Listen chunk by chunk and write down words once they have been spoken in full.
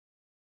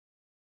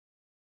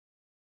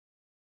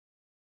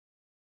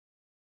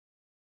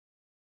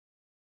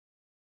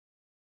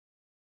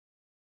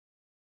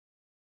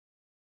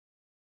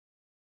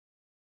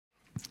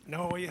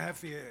Now we have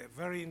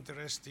very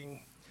interesting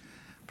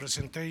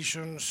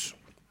presentations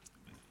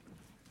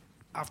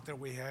after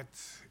we had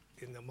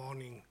in the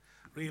morning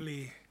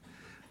really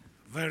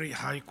very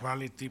high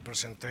quality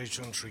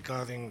presentations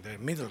regarding the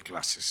middle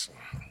classes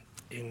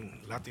in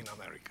Latin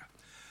America.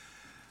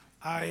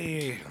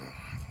 I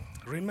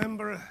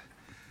remember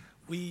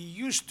we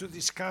used to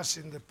discuss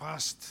in the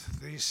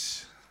past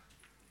these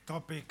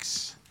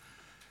topics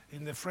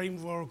in the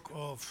framework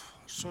of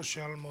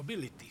social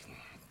mobility.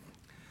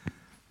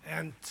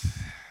 And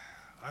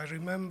I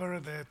remember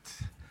that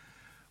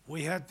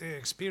we had the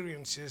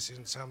experiences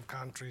in some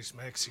countries,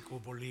 Mexico,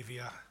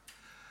 Bolivia,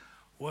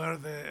 where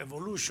the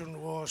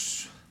evolution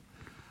was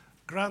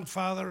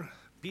grandfather,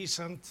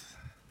 peasant,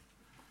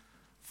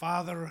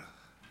 father,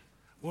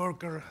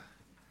 worker,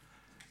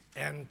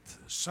 and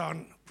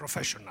son,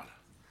 professional.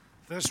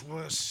 This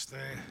was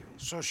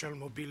the social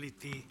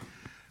mobility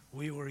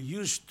we were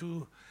used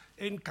to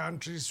in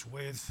countries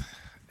with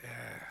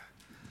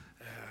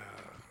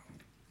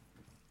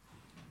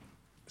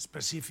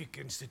specific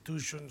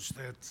institutions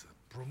that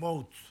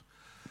promote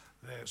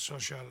the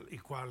social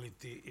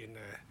equality in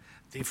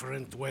a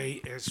different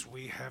way as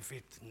we have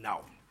it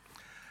now.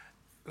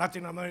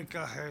 Latin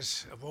America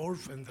has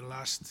evolved in the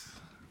last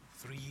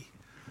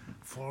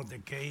 3-4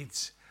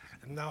 decades,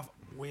 and now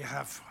we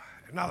have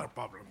another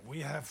problem.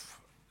 We have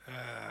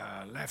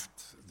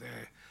left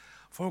the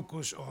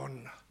focus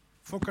on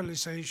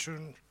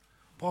focalization,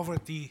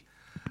 poverty.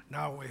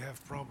 Now we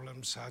have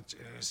problems such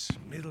as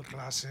middle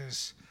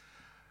classes.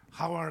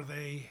 How are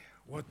they?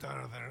 What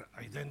are their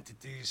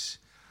identities?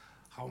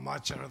 How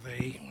much are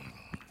they?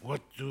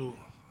 What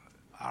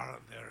are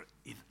their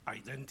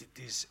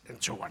identities?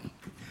 And so on.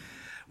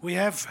 We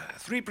have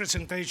 3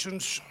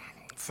 presentations.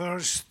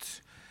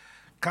 First,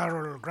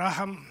 Carol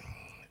Graham.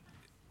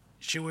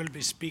 She will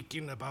be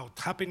speaking about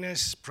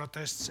happiness,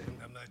 protests, and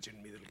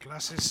emerging middle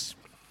classes.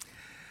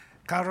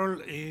 Carol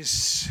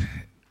is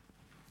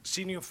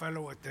senior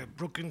fellow at the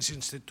Brookings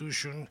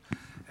Institution,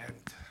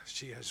 and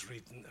she has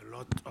written a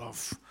lot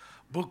of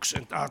books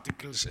and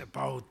articles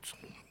about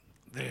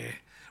the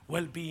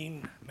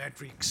well-being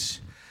metrics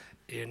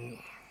in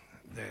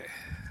the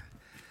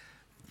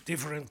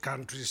different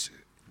countries,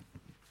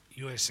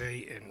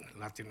 USA and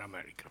Latin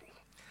America.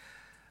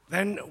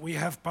 Then we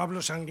have Pablo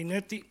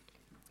Sanguinetti,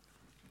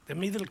 the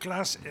middle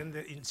class and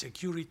the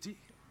insecurity,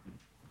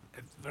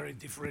 a very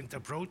different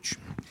approach.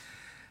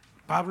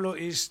 Pablo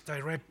is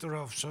Director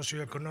of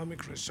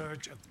Socioeconomic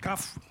Research at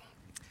CAF.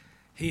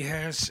 He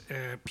has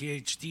a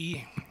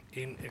PhD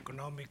in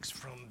economics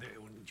from the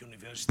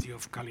University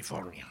of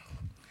California.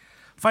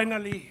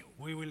 Finally,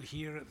 we will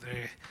hear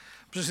the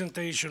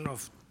presentation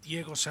of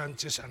Diego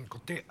Sanchez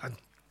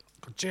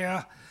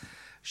Ancochea.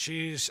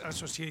 She is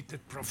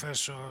associated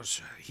professor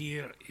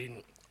here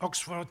in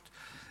Oxford,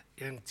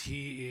 and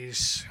he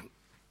is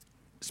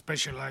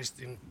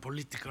specialized in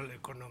political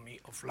economy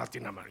of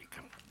Latin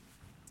America.